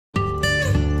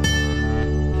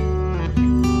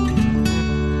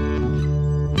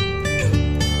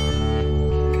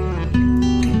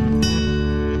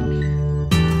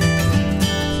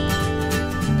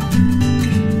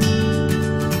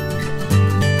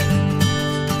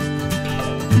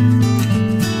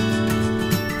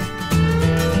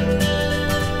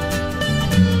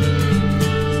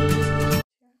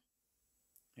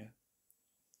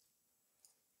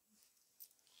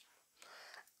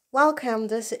Welcome.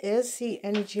 This is the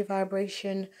energy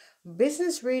vibration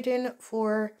business reading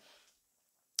for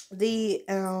the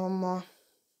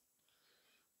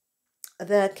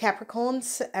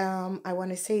Capricorns. I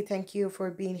want to say thank you for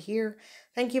being here.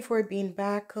 Thank you for being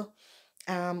back.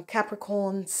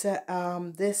 Capricorns,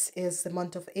 this is the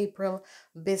month of April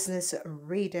business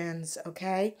readings,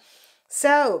 okay?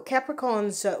 So,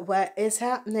 Capricorns, what is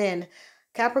happening?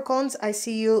 Capricorns, I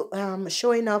see you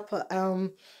showing up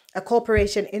a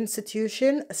corporation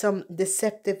institution, some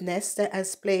deceptiveness that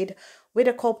has played with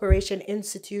a corporation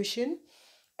institution.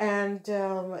 And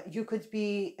you could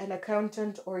be an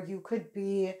accountant, or you could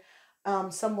be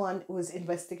someone who's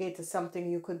investigated something.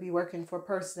 You could be working for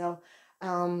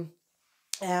um,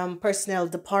 personnel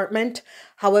department.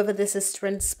 However, this is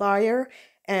transpire,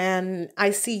 and I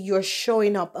see you're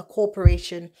showing up a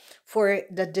corporation for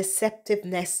the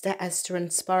deceptiveness that has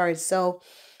transpired. So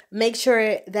make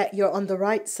sure that you're on the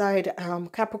right side,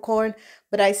 Capricorn.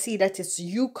 But I see that it's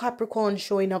you, Capricorn,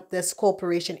 showing up this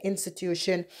corporation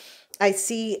institution. I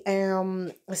see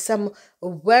some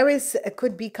worries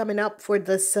could be coming up for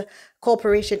this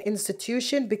corporation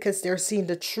institution because they're seeing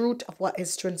the truth of what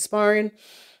is transpiring.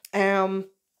 Um,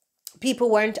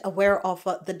 People weren't aware of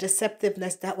the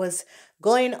deceptiveness that was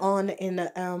going on in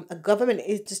a government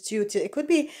institute. It could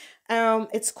be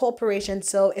it's corporation,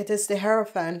 so it is the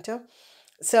Hierophant.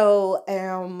 So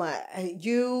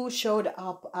you showed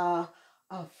up a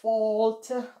fault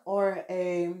or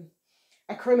a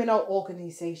criminal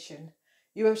organization.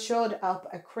 You have showed up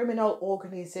a criminal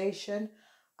organization.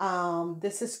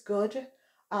 This is good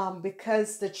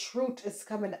because the truth is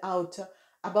coming out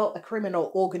about a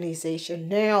criminal organization.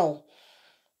 Now,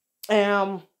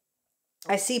 um,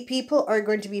 I see people are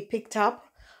going to be picked up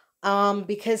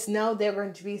because now they're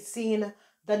going to be seeing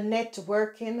the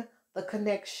networking, the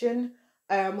connection,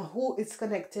 who is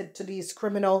connected to these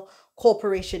criminal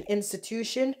corporation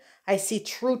institution. I see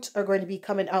truth are going to be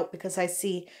coming out because I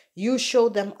see you show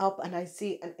them up, and I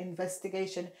see an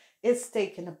investigation is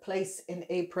taking place in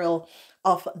April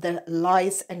of the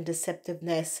lies and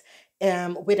deceptiveness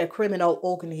with a criminal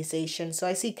organization. So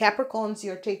I see Capricorns,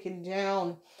 you're taking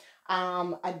down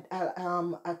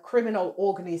a criminal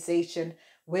organization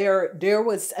where there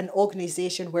was an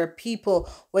organization where people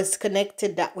was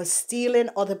connected that was stealing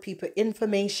other people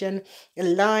information,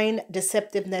 lying,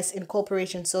 deceptiveness,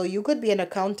 incorporation. So you could be an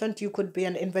accountant, you could be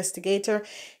an investigator,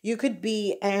 you could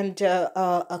be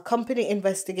a company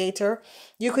investigator,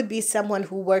 you could be someone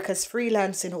who work as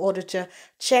freelance in order to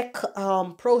check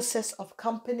process of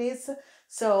companies.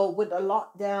 So with a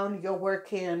lockdown, you're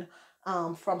working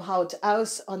from house to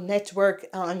house on network,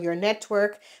 on your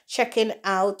network, checking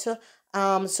out.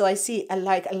 So I see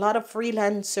like a lot of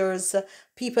freelancers,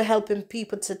 people helping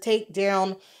people to take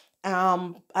down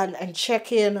and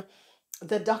check in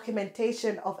the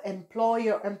documentation of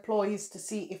employer employees to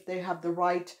see if they have the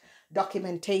right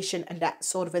documentation and that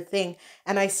sort of a thing.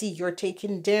 And I see you're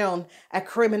taking down a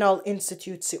criminal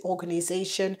institutes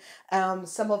organization.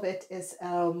 Some of it is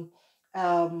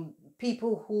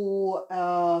people who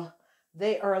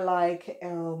they are like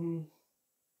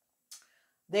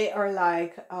they are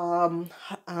like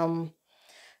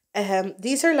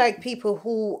these are like people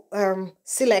who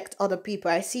select other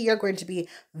people. I see you're going to be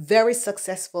very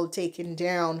successful taking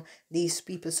down these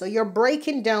people. So you're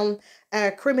breaking down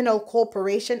a criminal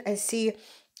corporation. I see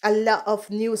a lot of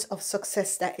news of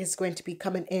success that is going to be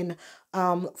coming in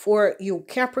for you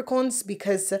Capricorns,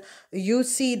 because you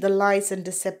see the lies and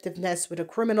deceptiveness with a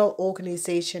criminal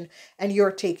organization, and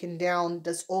you're taking down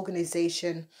this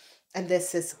organization, and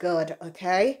this is good.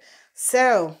 Okay,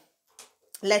 so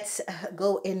let's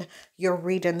go in your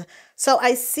reading. So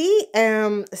I see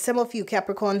some of you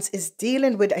Capricorns is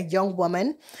dealing with a young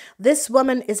woman. This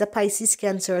woman is a Pisces,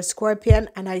 Cancer, Scorpion,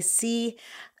 and I see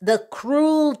the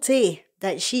cruelty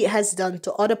that she has done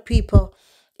to other people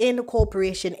in the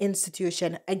corporation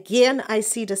institution. Again, I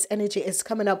see this energy is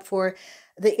coming up for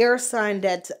the air sign,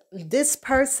 that this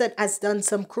person has done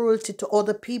some cruelty to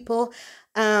other people.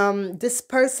 This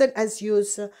person has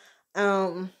used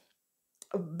um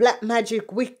black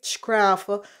magic, witchcraft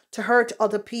to hurt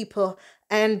other people,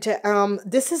 and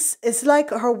this is like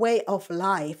her way of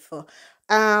life.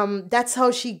 That's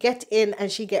how she get in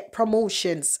and she get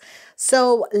promotions.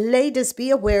 So ladies,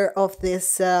 be aware of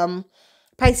this.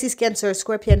 Pisces, Cancer,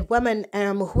 Scorpion woman,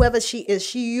 whoever she is,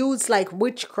 she used like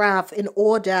witchcraft in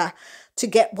order to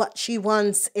get what she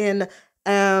wants, in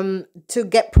to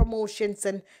get promotions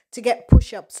and to get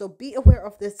push-ups. So be aware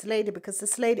of this lady, because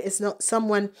this lady is not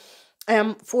someone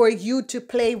for you to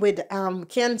play with,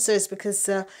 cancers, because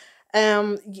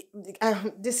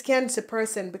this cancer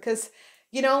person, because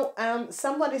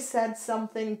somebody said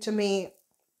something to me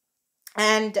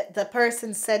And the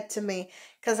person said to me,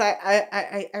 because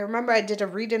I remember I did a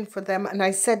reading for them, and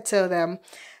I said to them,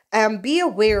 be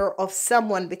aware of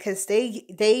someone, because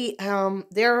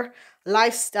their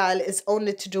lifestyle is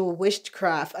only to do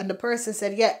witchcraft. And the person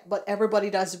said, yeah, but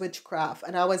everybody does witchcraft.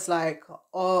 And I was like,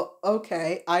 oh,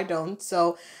 okay, I don't.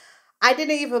 So I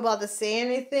didn't even bother saying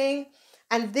anything.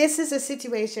 And this is a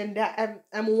situation that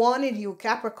I'm warning you,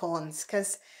 Capricorns,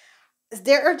 because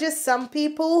there are just some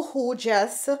people who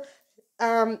just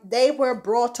they were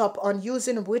brought up on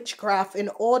using witchcraft in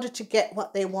order to get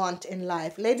what they want in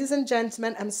life. Ladies and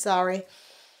gentlemen, I'm sorry,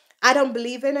 I don't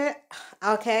believe in it.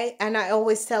 Okay. And I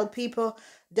always tell people,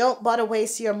 don't bother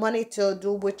waste your money to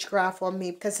do witchcraft on me,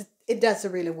 because it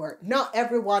doesn't really work. Not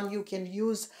everyone you can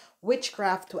use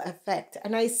witchcraft to affect.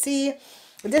 And I see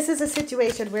this is a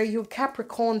situation where you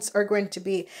Capricorns are going to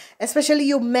be, especially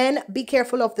you men, be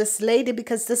careful of this lady,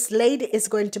 because this lady is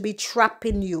going to be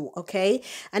trapping you, okay?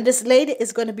 And this lady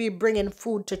is going to be bringing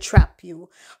food to trap you.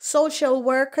 Social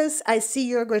workers, I see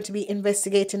you're going to be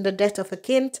investigating the death of a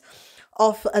kin,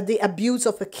 of the abuse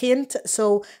of a kind.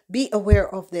 So be aware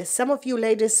of this. Some of you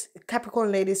ladies,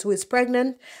 Capricorn ladies who is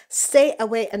pregnant, stay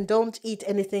away and don't eat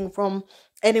anything from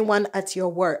anyone at your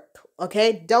work.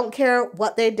 Okay, don't care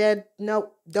what they did.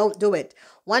 No, don't do it.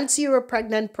 Once you are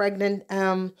pregnant,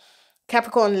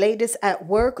 Capricorn ladies at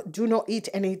work, do not eat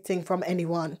anything from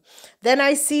anyone. Then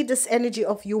I see this energy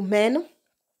of you men.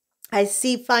 I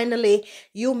see finally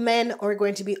you men are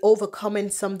going to be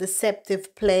overcoming some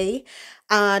deceptive play.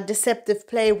 Deceptive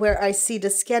play where I see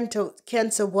the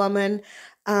cancer woman.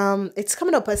 It's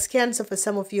coming up as Cancer for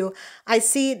some of you. I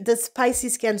see the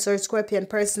Pisces, Cancer, Scorpion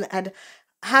person and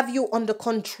have you under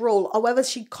control. However,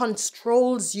 she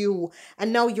controls you,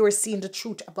 and now you're seeing the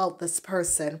truth about this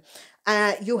person.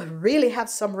 You really have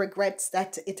some regrets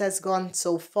that it has gone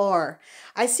so far.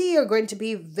 I see you're going to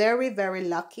be very, very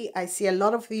lucky. I see a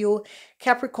lot of you,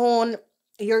 Capricorn,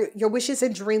 your wishes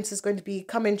and dreams is going to be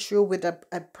coming true with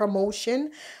a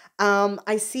promotion.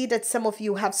 I see that some of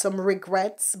you have some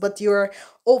regrets, but you're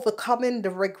overcoming the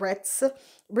regrets.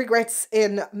 Regrets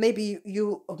in maybe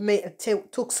you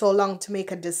took so long to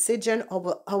make a decision,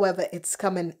 or however it's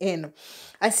coming in.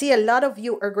 I see a lot of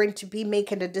you are going to be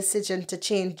making a decision to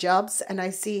change jobs, and I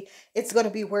see it's going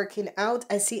to be working out.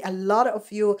 I see a lot of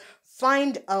you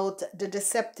find out the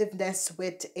deceptiveness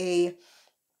with a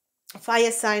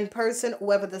fire sign person,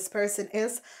 whoever this person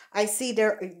is. I see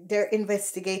they're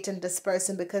investigating this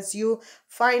person because you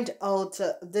find out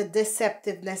the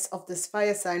deceptiveness of this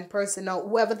fire sign person. Now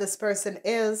whoever this person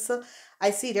is,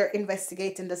 I see they're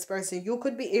investigating this person. You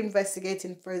could be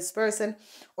investigating for this person,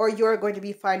 or you're going to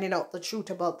be finding out the truth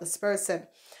about this person.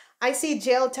 I see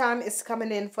jail time is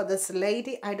coming in for this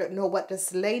lady. I don't know what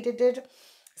this lady did.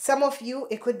 Some of you,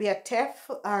 it could be a theft,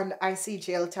 and I see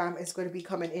jail time is going to be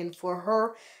coming in for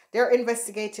her. They're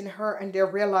investigating her, and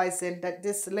they're realizing that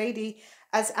this lady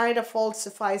has either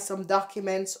falsified some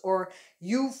documents, or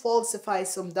you falsify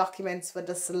some documents for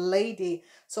this lady.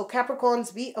 So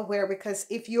Capricorns, be aware, because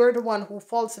if you're the one who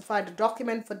falsified the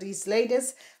document for these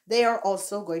ladies, they are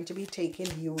also going to be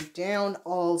taking you down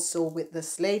also with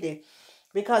this lady,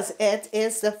 because it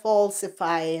is the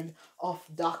falsifying of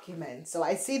documents. So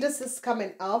I see this is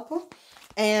coming up,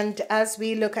 and as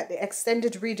we look at the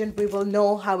extended reading, we will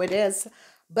know how it is.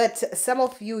 But some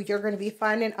of you, you're going to be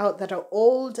finding out that are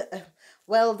old.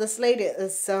 Well, this lady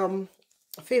is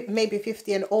maybe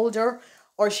 50 and older,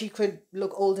 or she could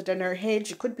look older than her age.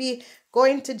 She could be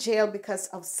going to jail because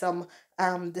of some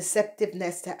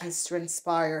deceptiveness that has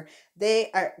transpired.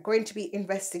 They are going to be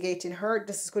investigating her.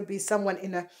 This could be someone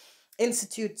in a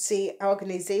institute, say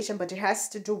organization, but it has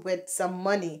to do with some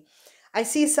money. I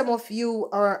see some of you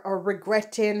are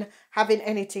regretting having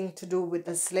anything to do with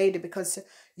this lady, because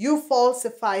you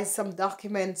falsify some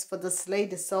documents for this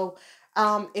lady. So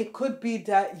it could be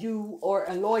that you or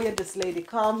a lawyer, this lady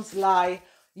comes, lie,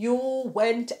 you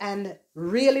went and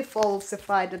really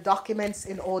falsified the documents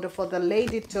in order for the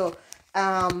lady to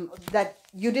that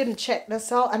you didn't check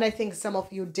this out. And I think some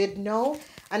of you did know,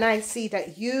 and I see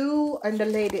that you and the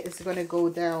lady is going to go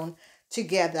down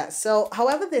together. So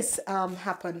however this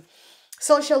happened,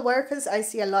 social workers, I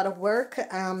see a lot of work.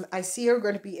 I see you're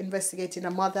going to be investigating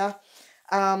a mother.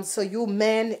 So you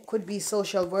men could be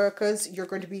social workers. You're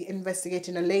going to be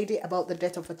investigating a lady about the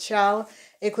death of a child.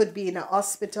 It could be in a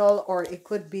hospital, or it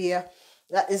could be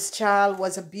that this child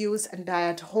was abused and died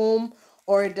at home,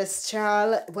 or this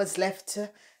child was left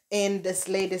in this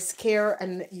lady's care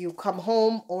and you come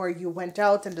home, or you went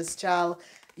out and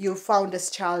you found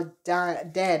this child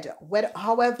dead.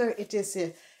 However it is,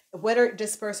 whether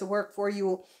this person worked for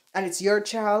you and it's your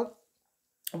child,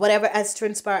 whatever has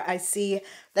transpired, I see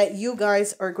that you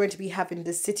guys are going to be having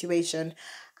this situation.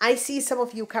 I see some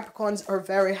of you Capricorns are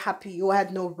very happy. You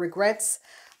had no regrets.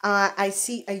 I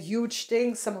see a huge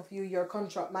thing. Some of you, your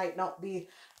contract might not be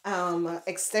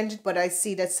extended, but I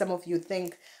see that some of you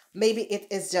think maybe it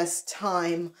is just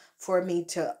time for me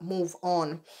to move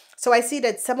on. So I see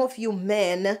that some of you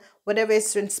men, whatever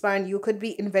is transpiring, you could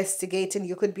be investigating.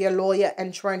 You could be a lawyer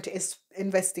and trying to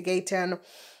investigate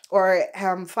or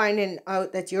finding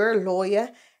out that you're a lawyer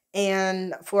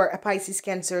and for a Pisces,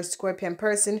 Cancer, Scorpion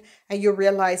person, and you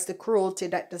realize the cruelty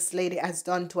that this lady has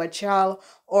done to a child,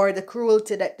 or the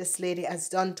cruelty that this lady has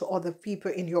done to other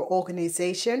people in your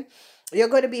organization. You're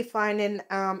going to be finding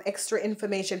extra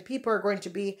information. People are going to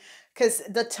be, because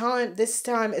this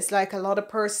time is like a lot of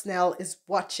personnel is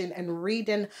watching and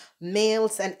reading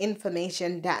mails and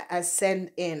information that is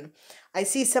sent in. I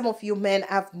see some of you men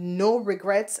have no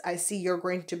regrets. I see you're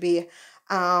going to be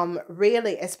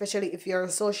really, especially if you're a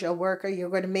social worker, you're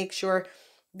going to make sure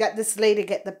that this lady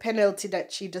get the penalty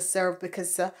that she deserves,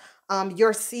 because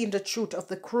you're seeing the truth of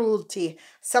the cruelty.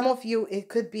 Some of you, it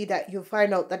could be that you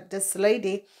find out that this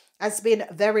lady has been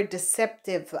very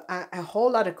deceptive, a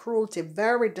whole lot of cruelty,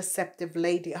 very deceptive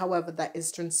lady, however that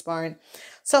is transpiring.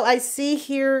 So I see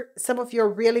here some of you are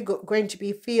really going to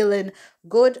be feeling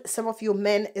good. Some of you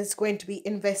men is going to be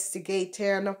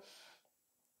investigating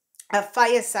a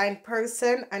fire sign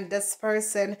person, and this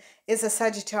person is a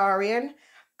Sagittarian.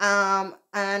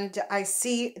 And I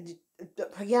see,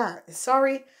 yeah,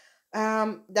 sorry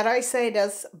that I say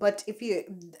this, but if you,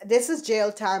 this is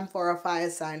jail time for a fire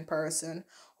sign person.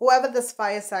 Whoever this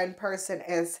fire sign person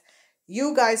is,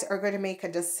 you guys are going to make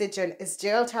a decision. It's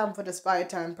jail time for this fire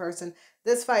sign person.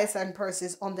 This fire sign person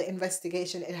is on the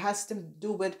investigation. It has to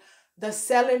do with the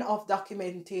selling of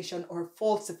documentation or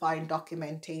falsifying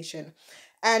documentation.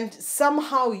 And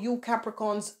somehow you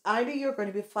Capricorns, either you're going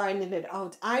to be finding it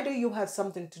out, either you have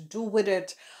something to do with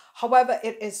it. However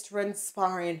it is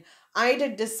transpiring, either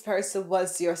this person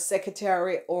was your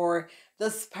secretary, or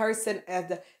this person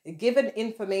had given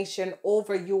information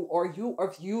over you, or you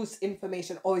have used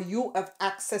information, or you have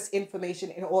accessed information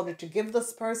in order to give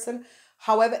this person.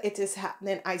 However it is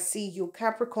happening, I see you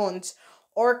Capricorns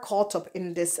are caught up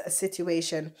in this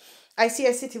situation. I see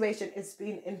a situation is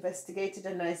being investigated,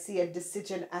 and I see a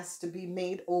decision has to be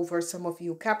made over some of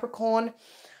you Capricorn.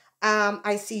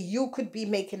 I see you could be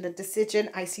making the decision.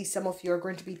 I see some of you are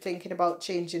going to be thinking about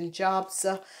changing jobs.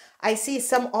 I see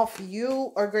some of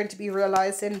you are going to be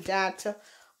realizing that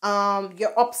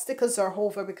your obstacles are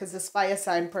over, because this fire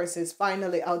sign person is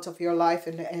finally out of your life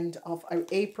in the end of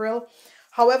April.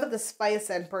 However, this fire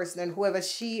sign person, and whoever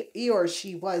he or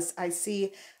she was, I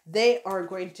see they are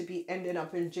going to be ending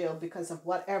up in jail because of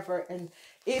whatever. And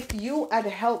if you had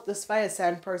helped this fire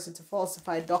sign person to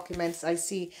falsify documents, I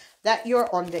see that you're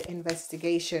on the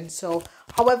investigation. So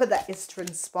however that is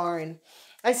transpiring,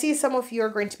 I see some of you are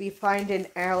going to be finding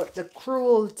out the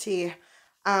cruelty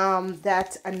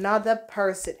that another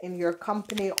person in your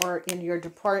company or in your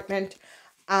department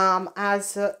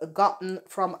has gotten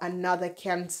from another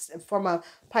Cancer, from a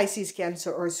Pisces,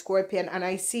 Cancer, or Scorpion. And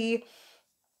I see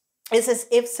it's as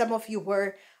if some of you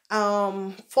were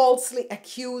falsely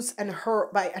accused and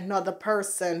hurt by another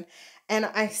person. And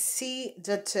I see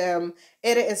that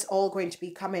it is all going to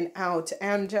be coming out.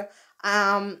 And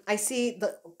I see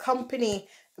the company,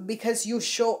 because you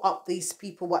show up these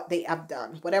people what they have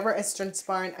done, whatever is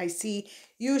transpiring, I see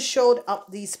you showed up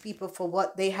these people for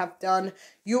what they have done.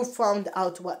 You found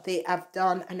out what they have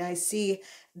done, and I see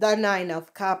the Nine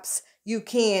of Cups. You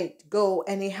can't go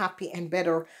any happy and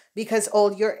better, because all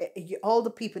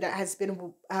the people that has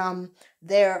been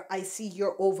there, I see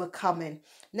you're overcoming.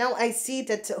 Now I see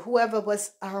that whoever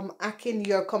was hacking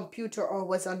your computer or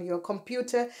was on your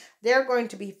computer, they're going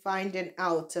to be finding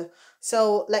out.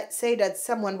 So let's say that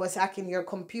someone was hacking your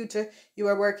computer, you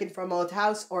were working from out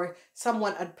house, or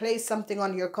someone had placed something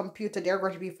on your computer, they're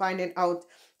going to be finding out.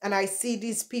 And I see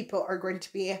these people are going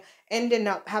to be ending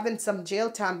up having some jail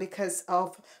time, because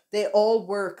of they all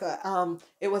work.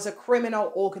 It was a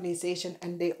criminal organization,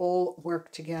 and they all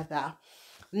work together.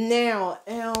 Now,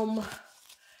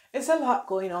 it's a lot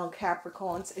going on,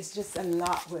 Capricorns. It's just a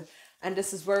lot with, and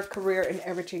this is work, career, and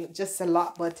everything. Just a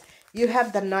lot. But you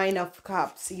have the Nine of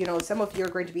Cups. You know, some of you are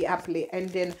going to be happily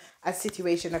ending a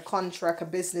situation, a contract, a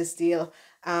business deal.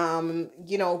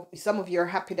 You know, some of you are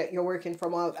happy that you're working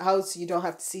from a house. You don't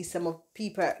have to see some of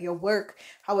people at your work.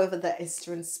 However, that is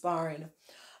transpiring.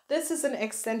 This is an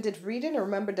extended reading.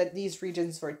 Remember that these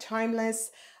readings were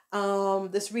timeless.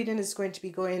 This reading is going to be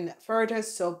going further,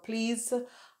 so please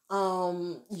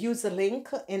use the link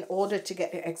in order to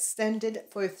get it extended.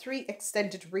 For 3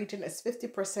 extended reading is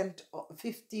 50%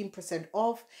 15%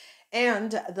 off,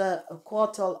 and the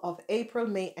quarter of April,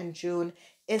 May, and June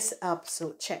is up,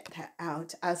 so check that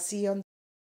out. I'll see you on